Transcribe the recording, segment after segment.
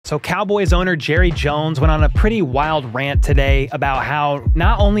So Cowboys owner Jerry Jones went on a pretty wild rant today about how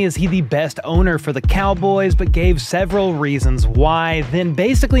not only is he the best owner for the Cowboys, but gave several reasons why, then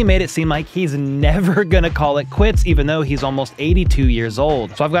basically made it seem like he's never gonna call it quits even though he's almost 82 years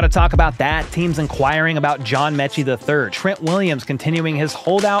old. So I've got to talk about that, teams inquiring about John Metchie III, Trent Williams continuing his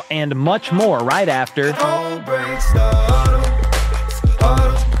holdout, and much more right after.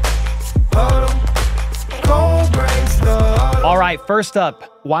 All right, first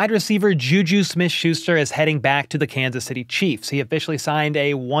up, wide receiver Juju Smith-Schuster is heading back to the Kansas City Chiefs. He officially signed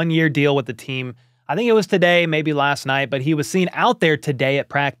a one-year deal with the team. I think it was today, maybe last night, but he was seen out there today at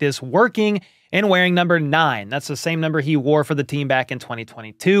practice working and wearing number 9. That's the same number he wore for the team back in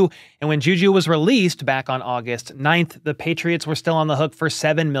 2022. And when Juju was released back on August 9th, the Patriots were still on the hook for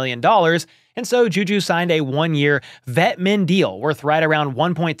 $7 million. And so Juju signed a one-year vet min deal worth right around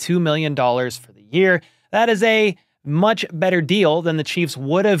 $1.2 million for the year. That is a much better deal than the Chiefs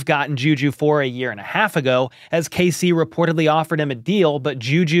would have gotten Juju for a year and a half ago, as KC reportedly offered him a deal, but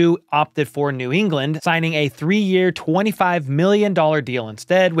Juju opted for New England, signing a 3-year, $25 million deal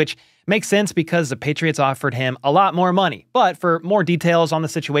instead, which makes sense because the Patriots offered him a lot more money. But for more details on the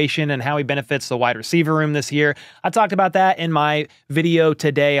situation and how he benefits the wide receiver room this year, I talked about that in my video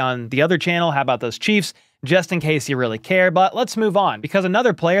today on the other channel, How About Those Chiefs? Just in case you really care, but let's move on, because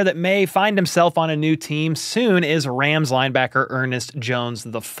another player that may find himself on a new team soon is Rams linebacker Ernest Jones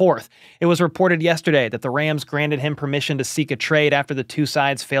IV. It was reported yesterday that the Rams granted him permission to seek a trade after the two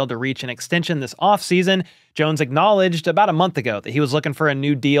sides failed to reach an extension this offseason. Jones acknowledged about a month ago that he was looking for a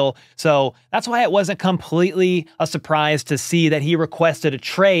new deal, so that's why it wasn't completely a surprise to see that he requested a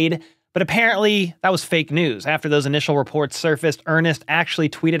trade. But apparently, that was fake news. After those initial reports surfaced, Ernest actually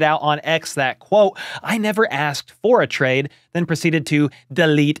tweeted out on X that, quote, "I never asked for a trade," then proceeded to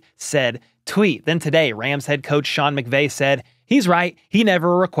delete said tweet. Then today, Rams head coach Sean McVay said, he's right, he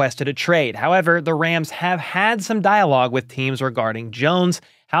never requested a trade. However, the Rams have had some dialogue with teams regarding Jones.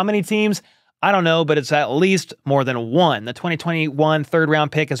 How many teams? I don't know, but it's at least more than one. The 2021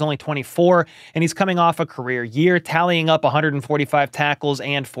 third-round pick is only 24, and he's coming off a career year, tallying up 145 tackles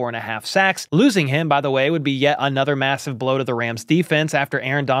and 4.5 sacks. Losing him, by the way, would be yet another massive blow to the Rams' defense after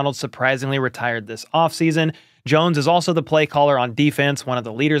Aaron Donald surprisingly retired this offseason. Jones is also the play caller on defense, one of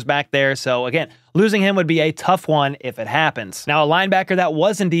the leaders back there, so again, losing him would be a tough one if it happens. Now, a linebacker that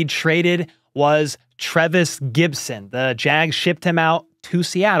was indeed traded was Trevis Gibson. The Jags shipped him out to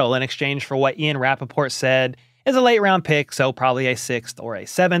Seattle in exchange for what Ian Rappaport said is a late-round pick, so probably a 6th or a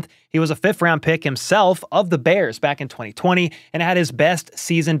 7th. He was a 5th-round pick himself of the Bears back in 2020 and had his best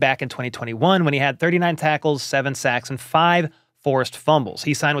season back in 2021 when he had 39 tackles, 7 sacks, and 5 forced fumbles.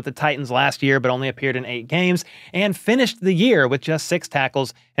 He signed with the Titans last year but only appeared in 8 games and finished the year with just 6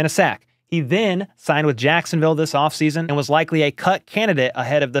 tackles and a sack. He then signed with Jacksonville this offseason and was likely a cut candidate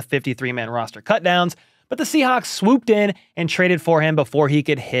ahead of the 53-man roster cutdowns, but the Seahawks swooped in and traded for him before he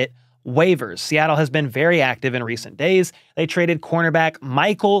could hit waivers. Seattle has been very active in recent days. They traded cornerback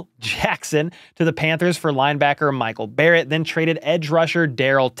Michael Jackson to the Panthers for linebacker Michael Barrett, then traded edge rusher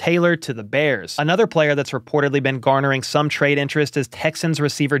Darrell Taylor to the Bears. Another player that's reportedly been garnering some trade interest is Texans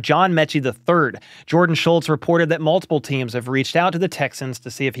receiver John Metchie III. Jordan Schultz reported that multiple teams have reached out to the Texans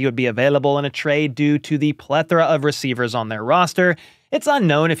to see if he would be available in a trade due to the plethora of receivers on their roster. It's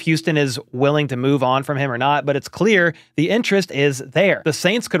unknown if Houston is willing to move on from him or not, but it's clear the interest is there. The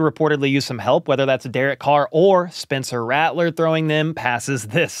Saints could reportedly use some help, whether that's Derek Carr or Spencer Rattler throwing them passes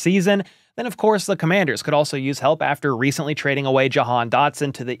this season. Then, of course, the Commanders could also use help after recently trading away Jahan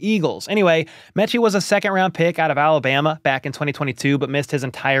Dotson to the Eagles. Anyway, Metchie was a 2nd-round pick out of Alabama back in 2022, but missed his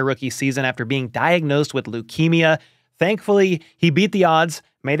entire rookie season after being diagnosed with leukemia. Thankfully, he beat the odds,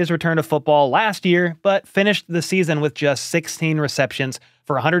 made his return to football last year, but finished the season with just 16 receptions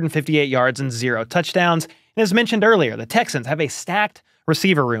for 158 yards and 0 touchdowns. And as mentioned earlier, the Texans have a stacked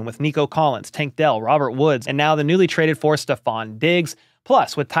receiver room with Nico Collins, Tank Dell, Robert Woods, and now the newly traded for Stephon Diggs.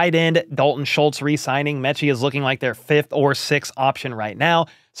 Plus, with tight end Dalton Schultz re-signing, Metchie is looking like their 5th or 6th option right now.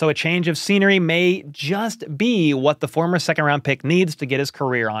 So a change of scenery may just be what the former 2nd-round pick needs to get his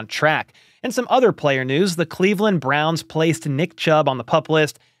career on track. And some other player news, the Cleveland Browns placed Nick Chubb on the PUP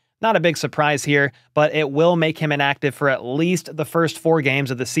list. Not a big surprise here, but it will make him inactive for at least the first 4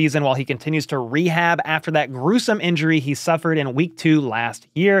 games of the season while he continues to rehab after that gruesome injury he suffered in Week 2 last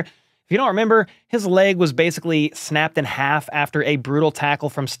year. If you don't remember, his leg was basically snapped in half after a brutal tackle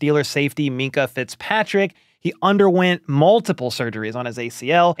from Steelers safety Minkah Fitzpatrick. He underwent multiple surgeries on his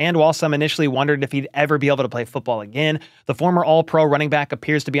ACL, and while some initially wondered if he'd ever be able to play football again, the former All-Pro running back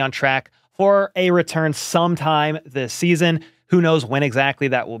appears to be on track for a return sometime this season. Who knows when exactly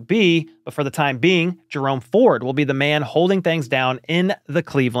that will be, but for the time being, Jerome Ford will be the man holding things down in the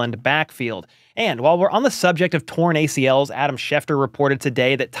Cleveland backfield. And while we're on the subject of torn ACLs, Adam Schefter reported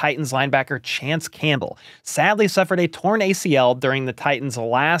today that Titans linebacker Chance Campbell sadly suffered a torn ACL during the Titans'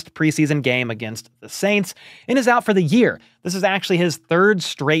 last preseason game against the Saints and is out for the year. This is actually his third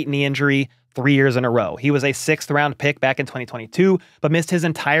straight knee injury 3 years in a row. He was a 6th-round pick back in 2022, but missed his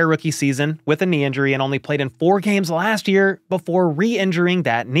entire rookie season with a knee injury and only played in 4 games last year before re-injuring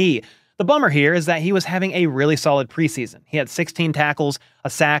that knee. The bummer here is that he was having a really solid preseason. He had 16 tackles, a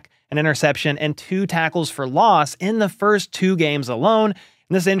sack, an interception, and 2 tackles for loss in the first 2 games alone.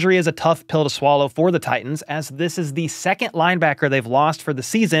 And this injury is a tough pill to swallow for the Titans, as this is the second linebacker they've lost for the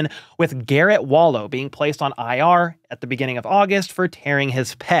season, with Garrett Wallow being placed on IR at the beginning of August for tearing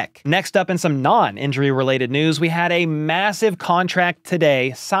his pec. Next up, in some non-injury related news, we had a massive contract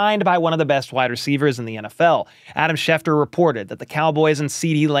today signed by one of the best wide receivers in the NFL. Adam Schefter reported that the Cowboys and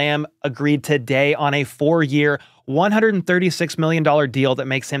CeeDee Lamb agreed today on a 4-year, $136 million deal that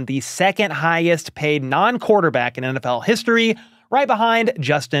makes him the second highest paid non-quarterback in NFL history, right behind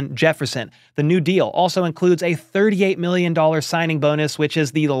Justin Jefferson. The new deal also includes a $38 million signing bonus, which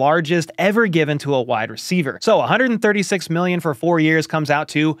is the largest ever given to a wide receiver. So $136 million for 4 years comes out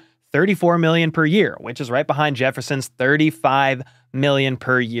to $34 million per year, which is right behind Jefferson's $35 million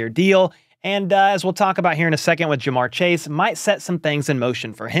per year deal. And as we'll talk about here in a second with Jamar Chase, might set some things in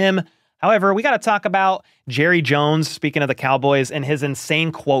motion for him. However, we got to talk about Jerry Jones, speaking of the Cowboys, and his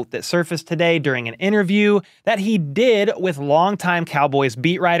insane quote that surfaced today during an interview that he did with longtime Cowboys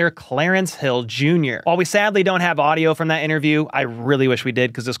beat writer Clarence Hill Jr. While we sadly don't have audio from that interview, I really wish we did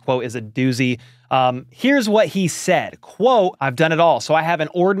because this quote is a doozy. Here's what he said. Quote, "I've done it all, so I have an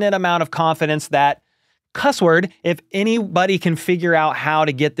inordinate amount of confidence that," cuss word, "if anybody can figure out how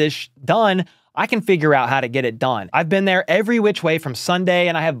to get this done, I can figure out how to get it done. I've been there every which way from Sunday,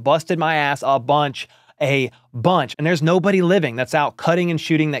 and I have busted my ass a bunch. And there's nobody living that's out cutting and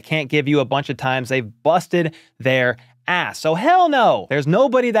shooting that can't give you a bunch of times they've busted their ass. So hell no, there's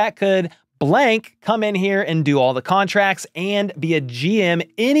nobody that could blank come in here and do all the contracts and be a GM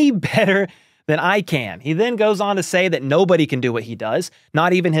any better than I can." He then goes on to say that nobody can do what he does,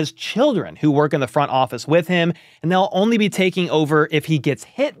 not even his children who work in the front office with him, and they'll only be taking over if he gets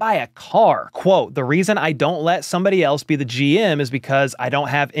hit by a car. Quote, "The reason I don't let somebody else be the GM is because I don't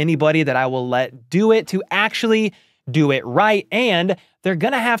have anybody that I will let do it to actually do it right, and they're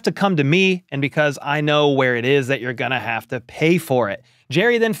gonna have to come to me, and because I know where it is that you're gonna have to pay for it."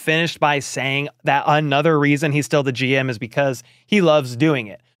 Jerry then finished by saying that another reason he's still the GM is because he loves doing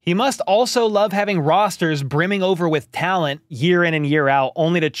it. He must also love having rosters brimming over with talent year in and year out,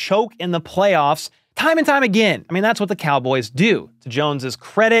 only to choke in the playoffs time and time again. I mean, that's what the Cowboys do. To Jones's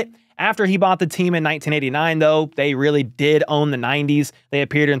credit, after he bought the team in 1989, though, they really did own the 90s. They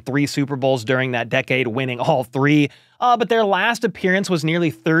appeared in 3 Super Bowls during that decade, winning all 3. But their last appearance was nearly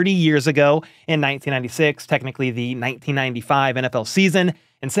 30 years ago in 1996, technically the 1995 NFL season.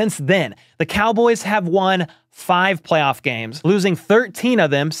 And since then, the Cowboys have won 5 playoff games, losing 13 of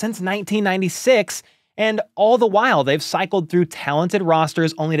them since 1996. And all the while, they've cycled through talented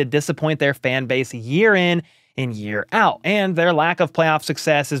rosters only to disappoint their fan base year in and year out. And their lack of playoff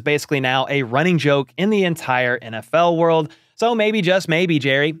success is basically now a running joke in the entire NFL world. So maybe, just maybe,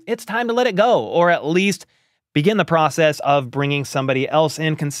 Jerry, it's time to let it go, or at least begin the process of bringing somebody else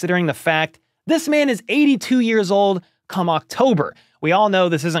in, considering the fact this man is 82 years old come October. We all know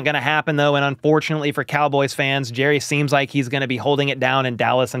this isn't going to happen, though, and unfortunately for Cowboys fans, Jerry seems like he's going to be holding it down in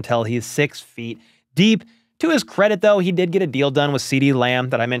Dallas until he's 6 feet deep. To his credit, though, he did get a deal done with CeeDee Lamb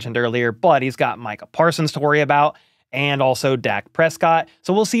that I mentioned earlier, but he's got Micah Parsons to worry about and also Dak Prescott.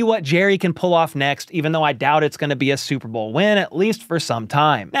 So we'll see what Jerry can pull off next, even though I doubt it's going to be a Super Bowl win, at least for some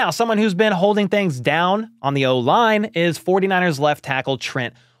time. Now, someone who's been holding things down on the O-line is 49ers left tackle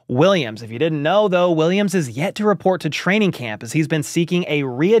Trent Williams. If you didn't know, though, Williams is yet to report to training camp as he's been seeking a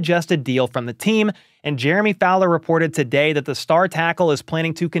readjusted deal from the team, and Jeremy Fowler reported today that the star tackle is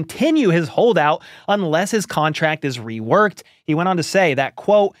planning to continue his holdout unless his contract is reworked. He went on to say that,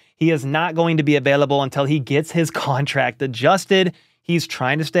 quote, "He is not going to be available until he gets his contract adjusted. He's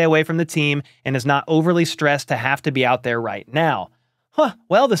trying to stay away from the team and is not overly stressed to have to be out there right now."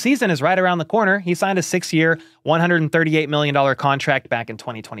 Well, the season is right around the corner. He signed a 6-year, $138 million contract back in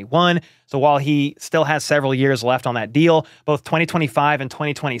 2021. So while he still has several years left on that deal, both 2025 and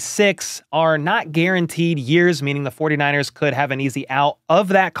 2026 are not guaranteed years, meaning the 49ers could have an easy out of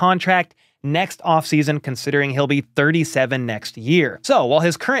that contract next offseason, considering he'll be 37 next year. So while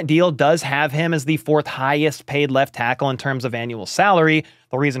his current deal does have him as the 4th highest paid left tackle in terms of annual salary,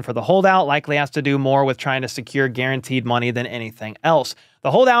 The reason for the holdout likely has to do more with trying to secure guaranteed money than anything else.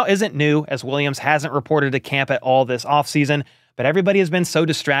 The holdout isn't new, as Williams hasn't reported to camp at all this offseason, but everybody has been so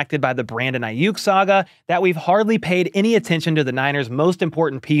distracted by the Brandon Ayuk saga that we've hardly paid any attention to the Niners' most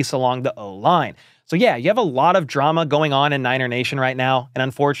important piece along the O-line. So yeah, you have a lot of drama going on in Niner Nation right now, and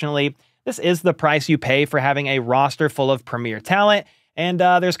unfortunately, this is the price you pay for having a roster full of premier talent, and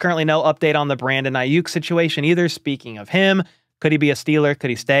there's currently no update on the Brandon Ayuk situation either. Speaking of him, could he be a Steeler? Could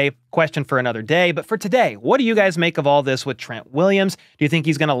he stay? Question for another day. But for today, what do you guys make of all this with Trent Williams? Do you think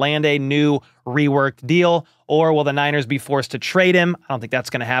he's going to land a new reworked deal, or will the Niners be forced to trade him? I don't think that's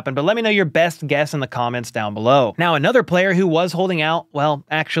going to happen, but let me know your best guess in the comments down below. Now, another player who was holding out, well,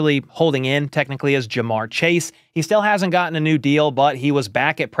 actually holding in technically, is Ja'Marr Chase. He still hasn't gotten a new deal, but he was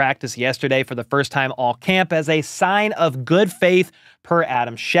back at practice yesterday for the first time all camp as a sign of good faith per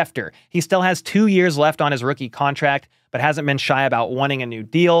Adam Schefter. He still has 2 years left on his rookie contract, but hasn't been shy about wanting a new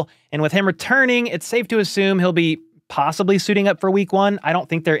deal. And with him returning, it's safe to assume he'll be possibly suiting up for week 1. I don't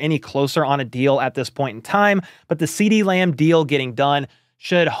think they're any closer on a deal at this point in time, but the CeeDee Lamb deal getting done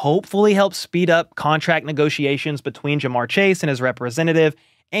should hopefully help speed up contract negotiations between Ja'Marr Chase and his representative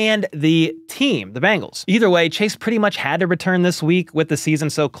and the team, the Bengals. Either way, Chase pretty much had to return this week with the season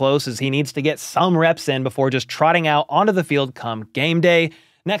so close, as he needs to get some reps in before just trotting out onto the field come game day.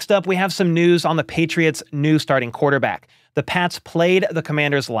 Next up, we have some news on the Patriots' new starting quarterback. The Pats played the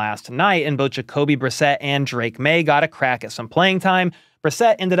Commanders last night, and both Jacoby Brissett and Drake Maye got a crack at some playing time.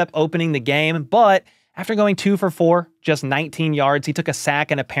 Brissett ended up opening the game, but after going 2 for 4, just 19 yards, he took a sack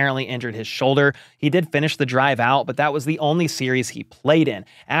and apparently injured his shoulder. He did finish the drive out, but that was the only series he played in.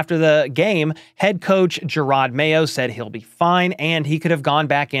 After the game, head coach Jerod Mayo said he'll be fine and he could have gone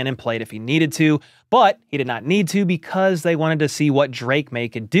back in and played if he needed to, but he did not need to because they wanted to see what Drake Maye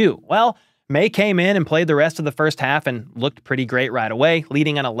could do. Well, Maye came in and played the rest of the first half and looked pretty great right away,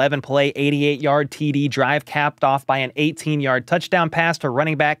 leading an 11-play, 88-yard TD drive capped off by an 18-yard touchdown pass to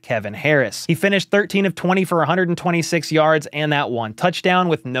running back Kevin Harris. He finished 13 of 20 for 126 yards and that 1 touchdown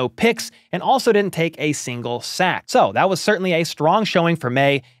with no picks, and also didn't take a single sack. So that was certainly a strong showing for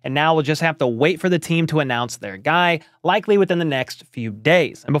Maye, and now we'll just have to wait for the team to announce their guy, likely within the next few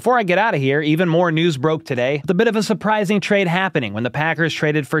days. And before I get out of here, even more news broke today, with a bit of a surprising trade happening when the Packers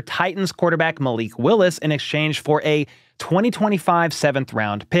traded for Titans quarterback Malik Willis in exchange for a 2025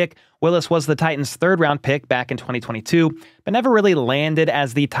 7th-round pick. Willis was the Titans' 3rd-round pick back in 2022, but never really landed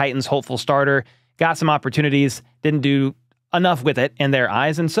as the Titans' hopeful starter. Got some opportunities, didn't do enough with it in their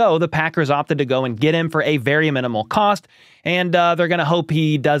eyes, and so the Packers opted to go and get him for a very minimal cost, and they're going to hope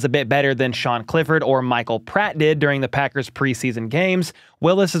he does a bit better than Sean Clifford or Michael Pratt did during the Packers' preseason games.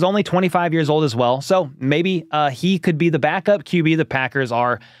 Willis is only 25 years old as well, so maybe he could be the backup QB the Packers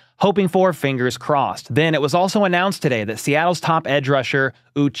are hoping for, fingers crossed. Then it was also announced today that Seattle's top edge rusher,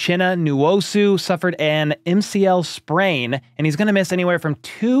 Uchenna Nwosu, suffered an MCL sprain, and he's going to miss anywhere from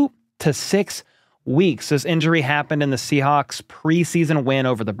 2 to 6 weeks. This injury happened in the Seahawks' preseason win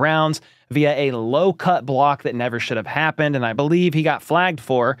over the Browns via a low-cut block that never should have happened, and I believe he got flagged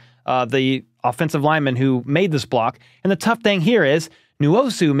for the offensive lineman who made this block. And the tough thing here is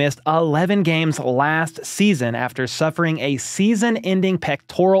Nwosu missed 11 games last season after suffering a season-ending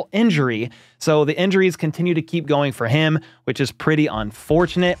pectoral injury, so the injuries continue to keep going for him, which is pretty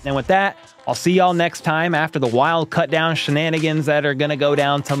unfortunate. And with that, I'll see y'all next time after the wild cut-down shenanigans that are going to go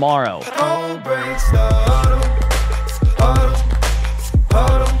down tomorrow.